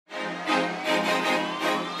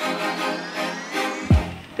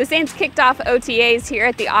The Saints kicked off OTAs here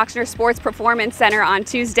at the Ochsner Sports Performance Center on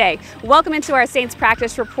Tuesday. Welcome into our Saints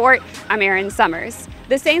practice report. I'm Erin Summers.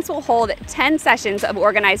 The Saints will hold 10 sessions of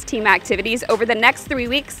organized team activities over the next 3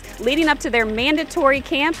 weeks, leading up to their mandatory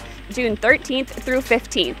camp June 13th through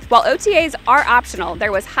 15th. While OTAs are optional,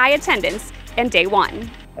 there was high attendance in day one.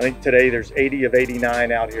 I think today there's 80 of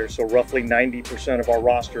 89 out here, so roughly 90% of our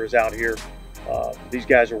roster is out here. These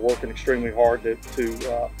guys are working extremely hard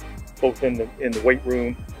to both in the weight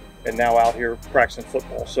room and now out here practicing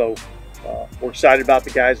football. So we're excited about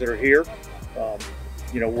the guys that are here.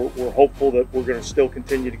 We're hopeful that we're going to still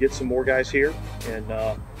continue to get some more guys here,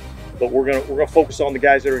 but we're going to focus on the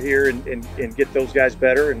guys that are here and get those guys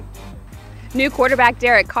better. And new quarterback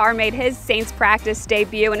Derek Carr made his Saints practice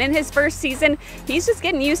debut, and in his first season, he's just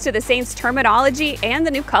getting used to the Saints terminology and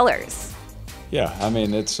the new colors. Yeah, I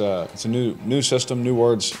mean, it's a new system, new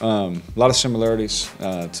words, a lot of similarities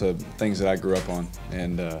to things that I grew up on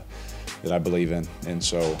and that I believe in. And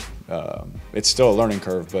so it's still a learning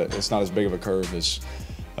curve, but it's not as big of a curve as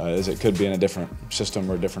it could be in a different system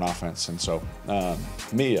or a different offense. And so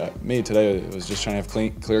me today was just trying to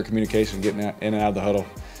have clear communication, getting in and out of the huddle,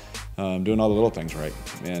 doing all the little things right.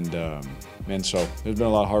 And so there's been a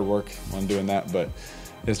lot of hard work on doing that, but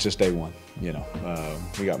it's just day one.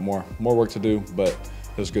 We got more work to do, but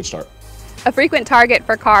it was a good start. A frequent target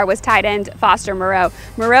for Carr was tight end Foster Moreau.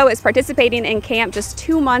 Moreau is participating in camp just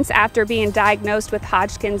 2 months after being diagnosed with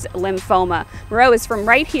Hodgkin's lymphoma. Moreau is from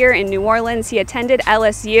right here in New Orleans. He attended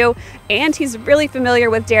LSU, and he's really familiar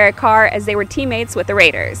with Derek Carr as they were teammates with the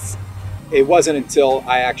Raiders. It wasn't until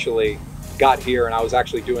I actually got here and I was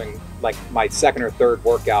actually doing like my second or third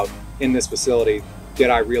workout in this facility did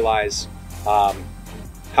I realize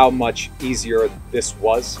how much easier this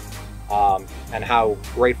was, and how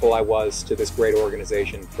grateful I was to this great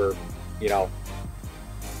organization for, I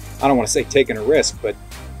don't want to say taking a risk, but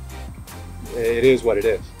it is what it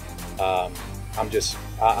is.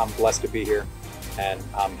 I'm blessed to be here, and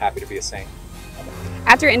I'm happy to be a Saint.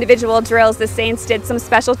 After individual drills, the Saints did some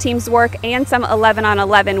special teams work and some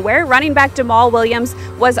 11-on-11, where running back Jamal Williams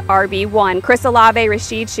was RB1. Chris Olave,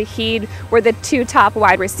 Rashid Shaheed were the 2 top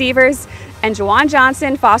wide receivers, and Juwan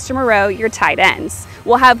Johnson, Foster Moreau, your tight ends.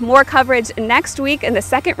 We'll have more coverage next week in the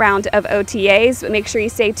second round of OTAs, but make sure you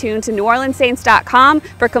stay tuned to NewOrleansSaints.com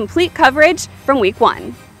for complete coverage from week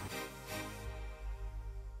 1.